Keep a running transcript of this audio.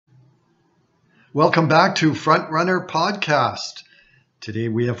Welcome back to Front Runner Podcast. Today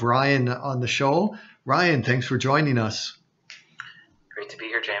we have Ryan on the show. Ryan, thanks for joining us. Great to be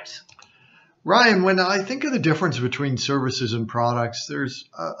here, James. Ryan, when I think of the difference between services and products, there's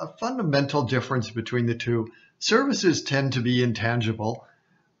a fundamental difference between the two. Services tend to be intangible.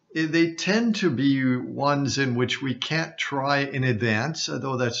 They tend to be ones in which we can't try in advance,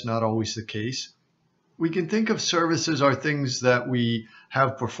 although that's not always the case. We can think of services are things that we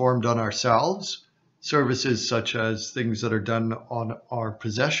have performed on ourselves, services such as things that are done on our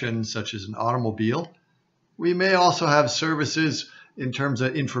possessions, such as an automobile. We may also have services in terms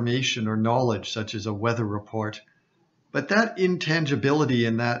of information or knowledge, such as a weather report. But that intangibility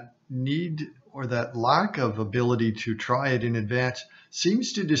and that need or that lack of ability to try it in advance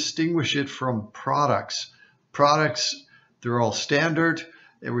seems to distinguish it from products. Products, they're all standard.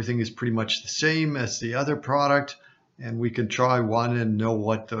 Everything is pretty much the same as the other product, and we can try one and know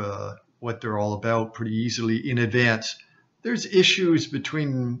what they're all about pretty easily in advance. There's issues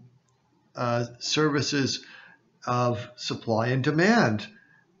between services of supply and demand.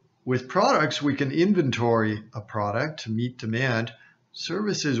 With products, we can inventory a product to meet demand.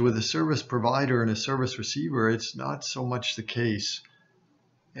 Services with a service provider and a service receiver, it's not so much the case.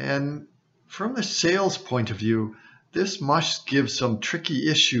 And from the sales point of view, this must give some tricky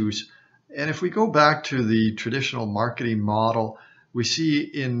issues. And if we go back to the traditional marketing model, we see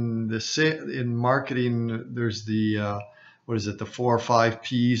in marketing, there's the 4 or 5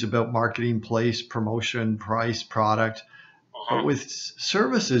 P's about marketing: place, promotion, price, product. But with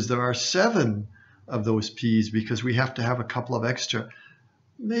services, there are 7 of those P's because we have to have a couple of extra.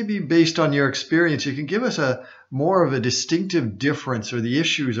 Maybe based on your experience, you can give us more of a distinctive difference or the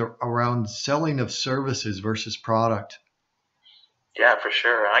issues around selling of services versus product. Yeah, for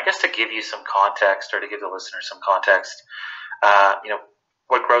sure. And I guess to give you some context, or to give the listener some context,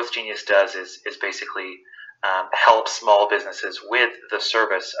 what Growth Genius does is basically help small businesses with the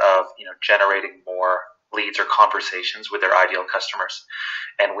service of generating more leads or conversations with their ideal customers.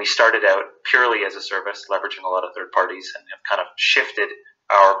 And we started out purely as a service, leveraging a lot of third parties, and have kind of shifted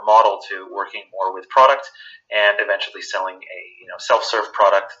our model to working more with product and eventually selling a self-serve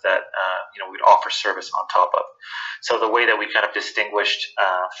product that we'd offer service on top of. So the way that we kind of distinguished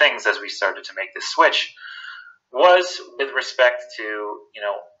things as we started to make this switch was with respect to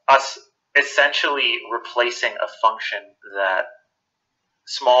us essentially replacing a function that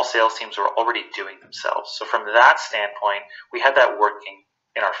small sales teams were already doing themselves. So from that standpoint, we had that working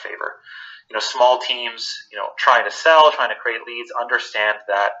in our favor. Small teams, trying to sell, trying to create leads, understand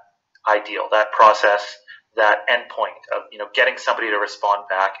that ideal, that process, that endpoint of, getting somebody to respond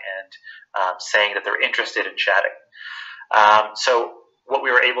back and saying that they're interested in chatting. So what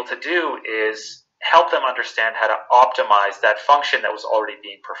we were able to do is help them understand how to optimize that function that was already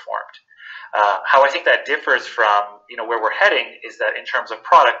being performed. How I think that differs from, where we're heading is that in terms of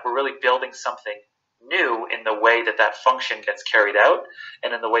product, we're really building something new in the way that that function gets carried out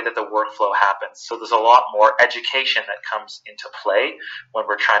and in the way that the workflow happens. So there's a lot more education that comes into play when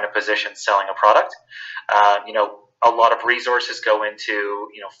we're trying to position selling a product. A lot of resources go into,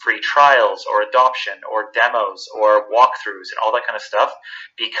 free trials or adoption or demos or walkthroughs and all that kind of stuff,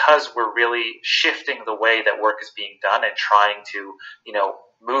 because we're really shifting the way that work is being done and trying to,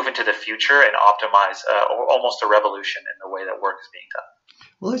 move into the future and optimize almost a revolution in the way that work is being done.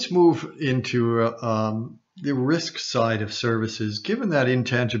 Well, let's move into the risk side of services. Given that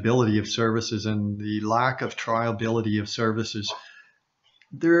intangibility of services and the lack of triability of services,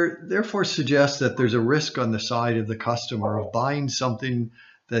 there therefore suggests that there's a risk on the side of the customer of buying something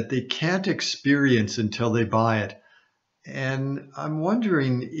that they can't experience until they buy it. And I'm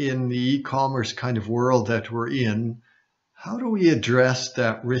wondering, in the e-commerce kind of world that we're in, how do we address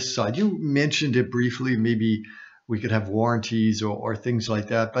that risk side? You mentioned it briefly, maybe we could have warranties or things like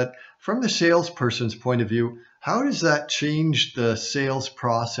that. But from the salesperson's point of view, how does that change the sales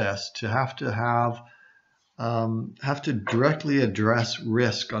process to have to directly address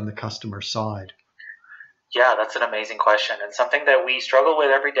risk on the customer side? Yeah, that's an amazing question, and something that we struggle with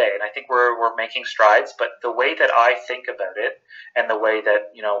every day. And I think we're making strides. But the way that I think about it, and the way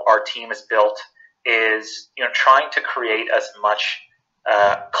that our team is built, is trying to create as much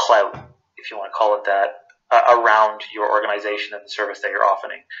clout, if you want to call it that, around your organization and the service that you're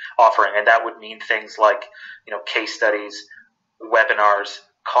offering. And that would mean things like, case studies, webinars,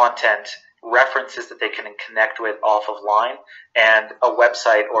 content, references that they can connect with off of line, and a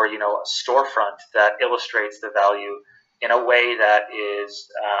website or, a storefront that illustrates the value in a way that is,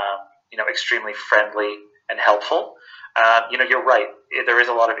 extremely friendly and helpful. You're right. There is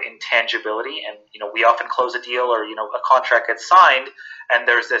a lot of intangibility, and we often close a deal or a contract gets signed, and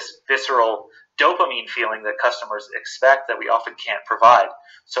there's this visceral dopamine feeling that customers expect that we often can't provide.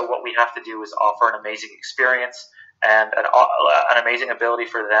 So what we have to do is offer an amazing experience and an amazing ability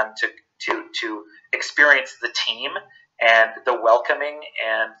for them to experience the team and the welcoming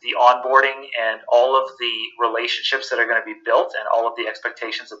and the onboarding and all of the relationships that are going to be built and all of the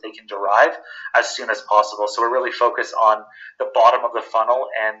expectations that they can derive as soon as possible. So we're really focused on the bottom of the funnel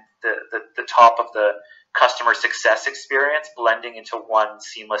and the top of the customer success experience blending into one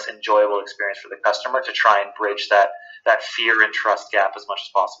seamless, enjoyable experience for the customer to try and bridge that fear and trust gap as much as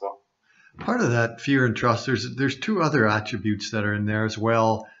possible. Part of that fear and trust, there's two other attributes that are in there as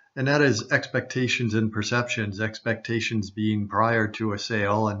well, and that is expectations and perceptions. Expectations being prior to a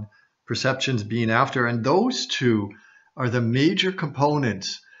sale and perceptions being after. And those two are the major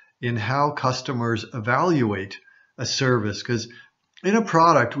components in how customers evaluate a service. Because in a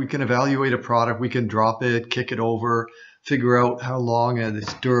product, we can evaluate a product, we can drop it, kick it over, figure out how long and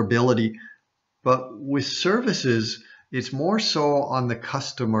its durability. But with services, it's more so on the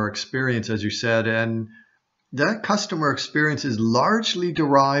customer experience, as you said, and that customer experience is largely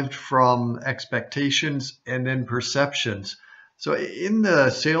derived from expectations and then perceptions. So in the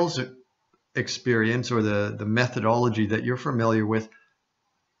sales experience or the methodology that you're familiar with,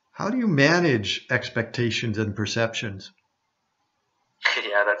 how do you manage expectations and perceptions?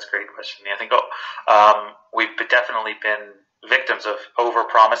 Yeah, that's a great question. I think we've definitely been victims of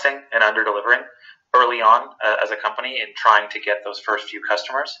over-promising and under-delivering early on as a company in trying to get those first few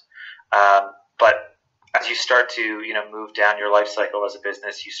customers. But as you start to move down your life cycle as a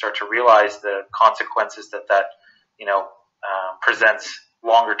business, you start to realize the consequences that presents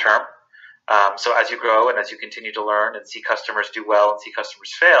longer term. So as you grow and as you continue to learn and see customers do well and see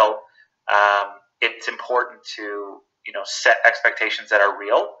customers fail, it's important to set expectations that are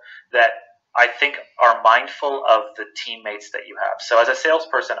real, that I think are mindful of the teammates that you have. So as a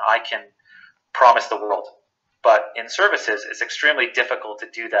salesperson, I can promise the world, but in services, it's extremely difficult to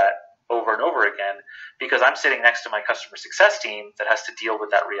do that over and over again because I'm sitting next to my customer success team that has to deal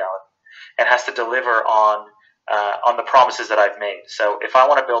with that reality and has to deliver on the promises that I've made. So if I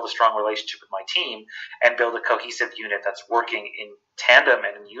want to build a strong relationship with my team and build a cohesive unit that's working in tandem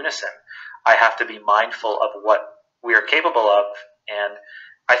and in unison, I have to be mindful of what we are capable of. And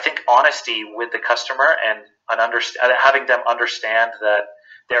I think honesty with the customer and having them understand that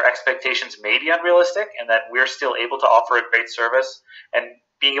their expectations may be unrealistic and that we're still able to offer a great service, and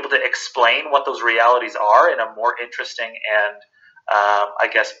being able to explain what those realities are in a more interesting and I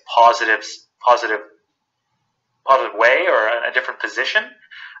guess positive way or a different position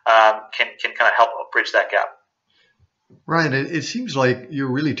can kind of help bridge that gap. Ryan, it seems like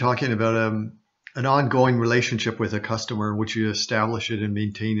you're really talking about an ongoing relationship with a customer in which you establish it and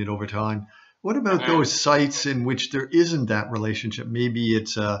maintain it over time. What about those sites in which there isn't that relationship? Maybe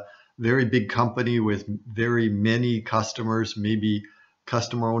it's a very big company with very many customers. Maybe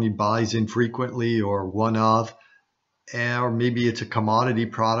customer only buys infrequently or one of, or maybe it's a commodity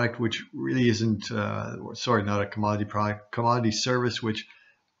product which really isn't, not a commodity product, commodity service which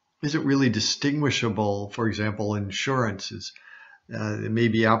isn't really distinguishable. For example, insurances. It may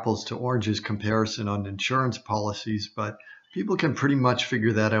be apples to oranges comparison on insurance policies, but people can pretty much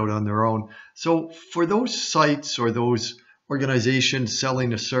figure that out on their own. So for those sites or those organizations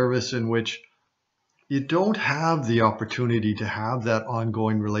selling a service in which you don't have the opportunity to have that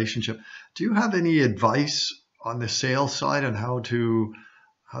ongoing relationship, do you have any advice on the sales side on how to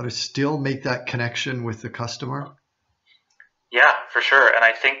still make that connection with the customer? Yeah, for sure. And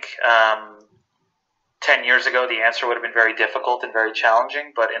I think 10 years ago, the answer would have been very difficult and very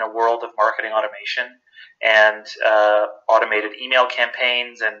challenging. But in a world of marketing automation and automated email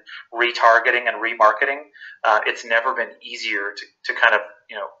campaigns and retargeting and remarketing, it's never been easier to kind of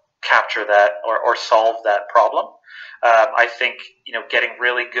capture that or solve that problem. I think getting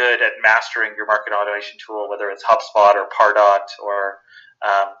really good at mastering your market automation tool, whether it's HubSpot or Pardot or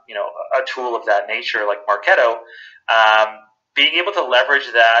a tool of that nature like Marketo, being able to leverage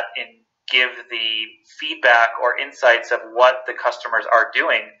that and give the feedback or insights of what the customers are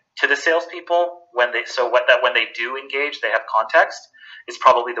doing to the salespeople when they do engage, they have context, is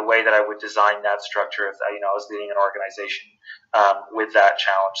probably the way that I would design that structure if I was leading an organization with that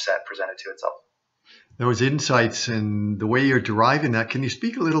challenge set presented to itself. Those insights and the way you're deriving that, can you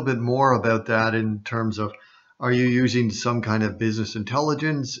speak a little bit more about that in terms of, are you using some kind of business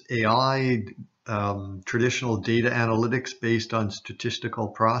intelligence, AI, traditional data analytics based on statistical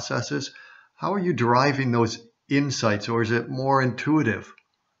processes? How are you deriving those insights, or is it more intuitive?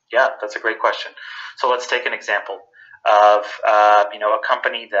 Yeah, that's a great question. So let's take an example of a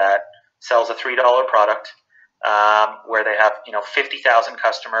company that sells a $3 product where they have 50,000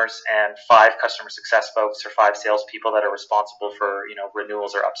 customers and 5 customer success folks or 5 salespeople that are responsible for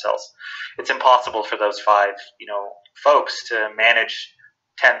renewals or upsells. It's impossible for those 5 folks to manage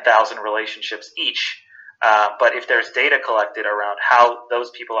 10,000 relationships each. But if there's data collected around how those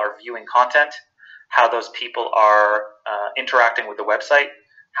people are viewing content, how those people are interacting with the website,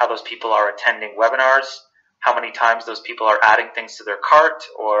 how those people are attending webinars, how many times those people are adding things to their cart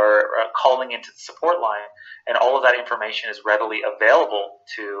or calling into the support line, and all of that information is readily available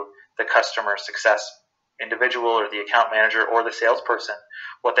to the customer success individual or the account manager or the salesperson.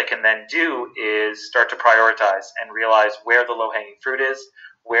 What they can then do is start to prioritize and realize where the low-hanging fruit is,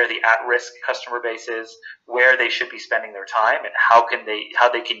 where the at-risk customer base is, where they should be spending their time, and how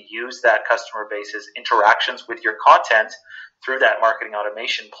they can use that customer base's interactions with your content through that marketing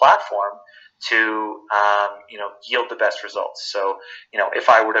automation platform to yield the best results. So if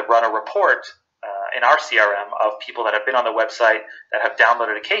I were to run a report in our CRM of people that have been on the website that have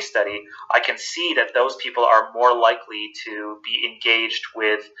downloaded a case study, I can see that those people are more likely to be engaged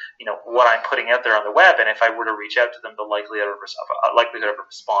with what I'm putting out there on the web, and if I were to reach out to them, the likelihood of a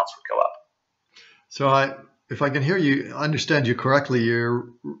response would go up. So if I can understand you correctly, you're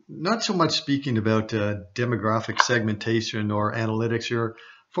not so much speaking about demographic segmentation or analytics. You're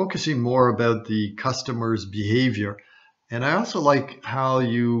focusing more about the customer's behavior. And I also like how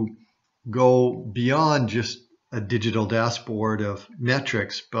you go beyond just a digital dashboard of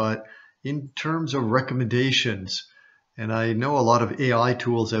metrics, but in terms of recommendations. And I know a lot of AI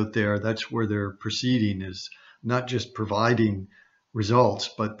tools out there, that's where they're proceeding, is not just providing results,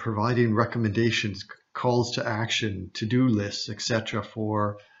 but providing recommendations, calls to action, to-do lists, etc.,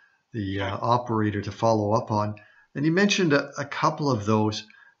 for the operator to follow up on. And you mentioned a couple of those.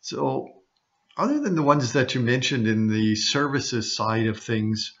 So other than the ones that you mentioned in the services side of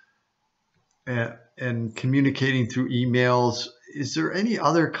things and communicating through emails, is there any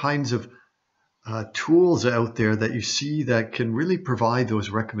other kinds of tools out there that you see that can really provide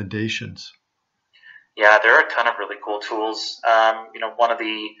those recommendations? Yeah, there are a ton of really cool tools. One of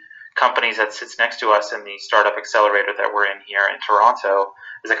the companies that sits next to us in the startup accelerator that we're in here in Toronto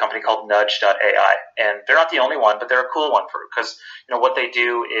is a company called Nudge.ai, and they're not the only one, but they're a cool one because what they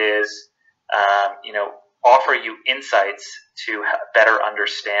do is offer you insights to better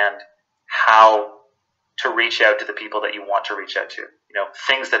understand how to reach out to the people that you want to reach out to.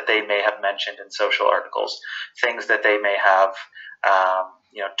 Things that they may have mentioned in social articles, things that they may have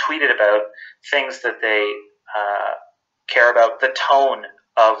tweeted about, things that they care about, the tone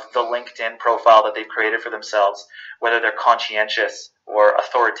of the LinkedIn profile that they've created for themselves, whether they're conscientious or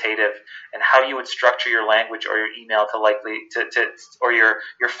authoritative, and how you would structure your language or your email or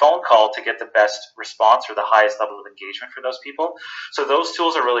your phone call to get the best response or the highest level of engagement for those people. So those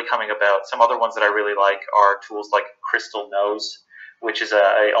tools are really coming about. Some other ones that I really like are tools like Crystal Knows, which is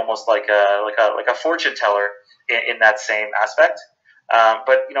almost like a fortune teller in that same aspect.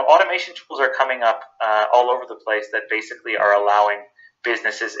 But automation tools are coming up all over the place that basically are allowing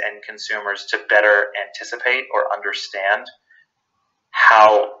businesses and consumers to better anticipate or understand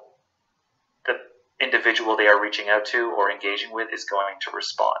how the individual they are reaching out to or engaging with is going to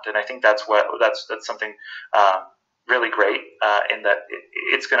respond. And I think that's something really great in that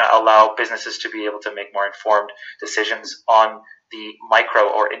it's going to allow businesses to be able to make more informed decisions on the micro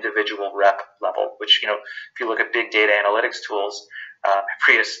or individual rep level, which, if you look at big data analytics tools,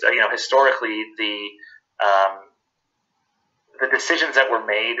 historically the decisions that were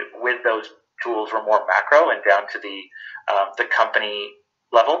made with those tools were more macro and down to the company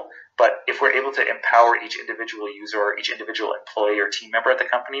level. But if we're able to empower each individual user or each individual employee or team member at the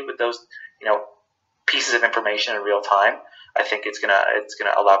company with those, pieces of information in real time, I think it's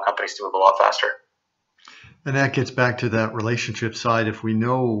gonna allow companies to move a lot faster. And that gets back to that relationship side. If we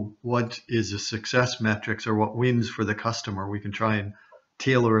know what is a success metrics or what wins for the customer, we can try and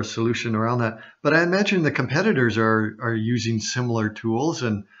tailor a solution around that. But I imagine the competitors are using similar tools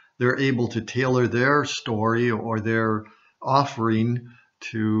and they're able to tailor their story or their offering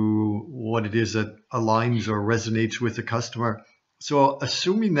to what it is that aligns or resonates with the customer. So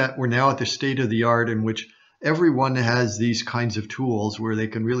assuming that we're now at the state of the art in which everyone has these kinds of tools where they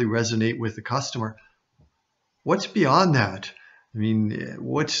can really resonate with the customer, what's beyond that? I mean,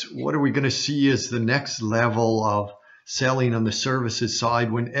 what are we going to see as the next level of selling on the services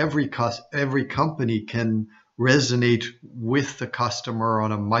side when every company can resonate with the customer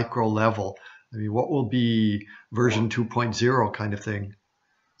on a micro level? I mean, what will be version 2.0 kind of thing?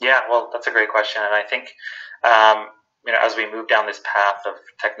 Yeah, well, that's a great question. And I think, as we move down this path of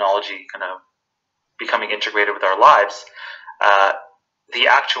technology kind of becoming integrated with our lives, the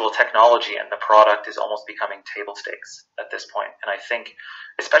actual technology and the product is almost becoming table stakes at this point. And I think,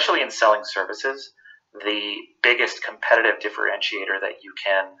 especially in selling services, the biggest competitive differentiator that you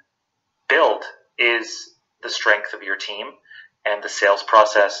can build is the strength of your team and the sales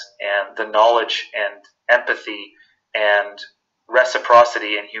process and the knowledge and empathy and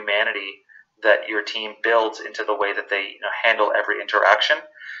reciprocity and humanity that your team builds into the way that they handle every interaction.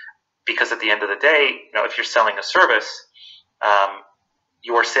 Because at the end of the day, if you're selling a service,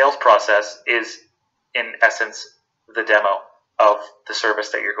 your sales process is, in essence, the demo of the service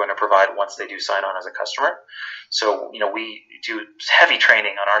that you're going to provide once they do sign on as a customer. So, we do heavy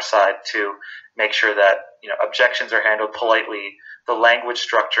training on our side to make sure that, objections are handled politely, the language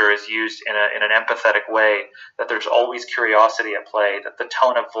structure is used in an empathetic way, that there's always curiosity at play, that the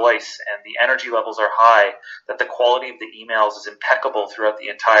tone of voice and the energy levels are high, that the quality of the emails is impeccable throughout the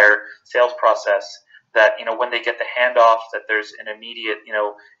entire sales process, that when they get the handoff, that there's an immediate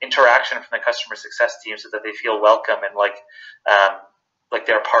interaction from the customer success team so that they feel welcome and like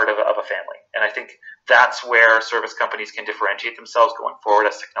they're part of a family. And I think that's where service companies can differentiate themselves going forward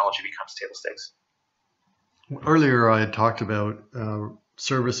as technology becomes table stakes. Earlier, I had talked about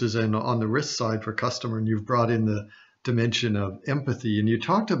services and on the risk side for customer, and you've brought in the dimension of empathy. And you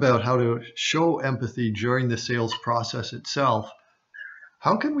talked about how to show empathy during the sales process itself.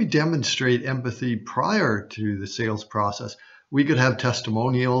 How can we demonstrate empathy prior to the sales process? We could have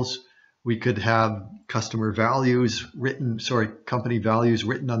testimonials. We could have company values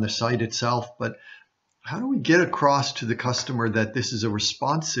written on the site itself. But how do we get across to the customer that this is a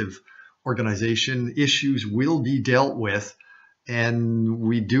responsive organization, issues will be dealt with, and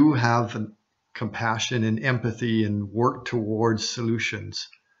we do have compassion and empathy and work towards solutions?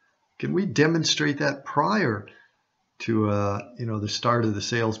 Can we demonstrate that prior to the start of the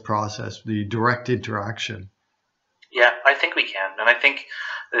sales process, the direct interaction? Yeah, I think we can, and I think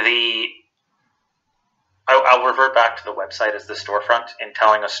I'll revert back to the website as the storefront in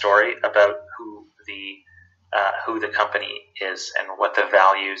telling a story about who the company is and what the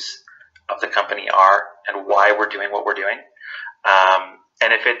values of the company are and why we're doing what we're doing.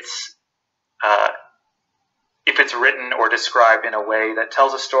 And if it's written or described in a way that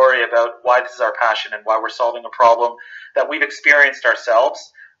tells a story about why this is our passion and why we're solving a problem that we've experienced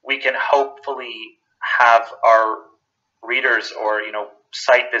ourselves, we can hopefully have our readers or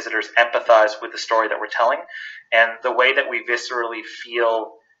site visitors empathize with the story that we're telling, and the way that we viscerally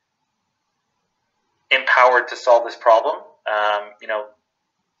feel empowered to solve this problem.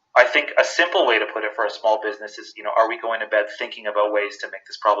 I think a simple way to put it for a small business is, are we going to bed thinking about ways to make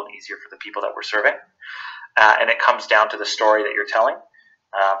this problem easier for the people that we're serving? And it comes down to the story that you're telling,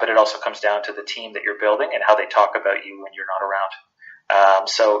 but it also comes down to the team that you're building and how they talk about you when you're not around.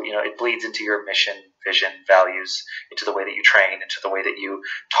 So it bleeds into your mission, vision, values, into the way that you train, into the way that you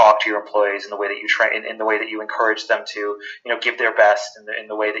talk to your employees, in the way that you train, in the way that you encourage them to give their best, in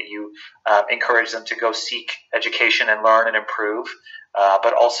the way that you encourage them to go seek education and learn and improve.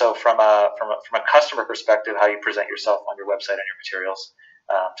 But also from a customer perspective, how you present yourself on your website and your materials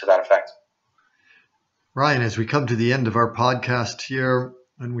to that effect. Ryan, as we come to the end of our podcast here,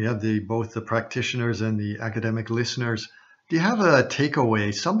 and we have both the practitioners and the academic listeners, do you have a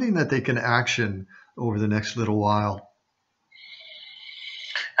takeaway, something that they can action over the next little while?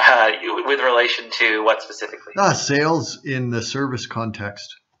 With relation to what specifically? Sales in the service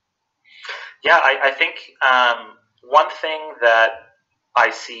context. Yeah, I think one thing that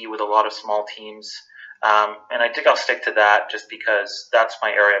I see with a lot of small teams, and I think I'll stick to that just because that's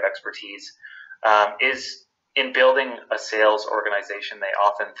my area of expertise, is in building a sales organization, they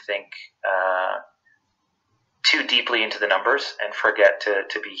often think too deeply into the numbers and forget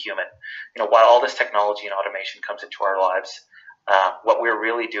to be human. While all this technology and automation comes into our lives, what we're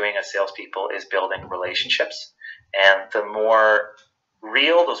really doing as salespeople is building relationships. And the more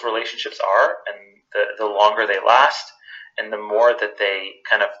real those relationships are, and the longer they last, and the more that they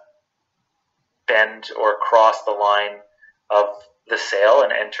kind of bend or cross the line of the sale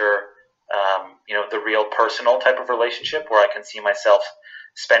and enter the real personal type of relationship where I can see myself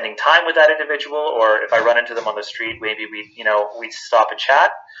spending time with that individual, or if I run into them on the street, maybe we'd stop and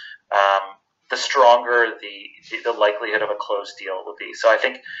chat, the stronger the likelihood of a closed deal will be. So I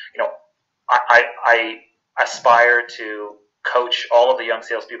think, I aspire to coach all of the young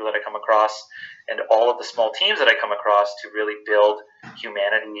salespeople that I come across and all of the small teams that I come across to really build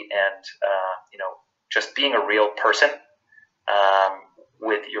humanity and, just being a real person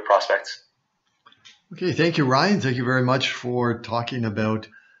with your prospects. Okay, thank you, Ryan. Thank you very much for talking about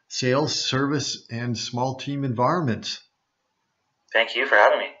sales, service, and small team environments. Thank you for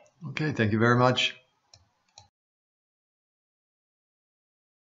having me. Okay, thank you very much.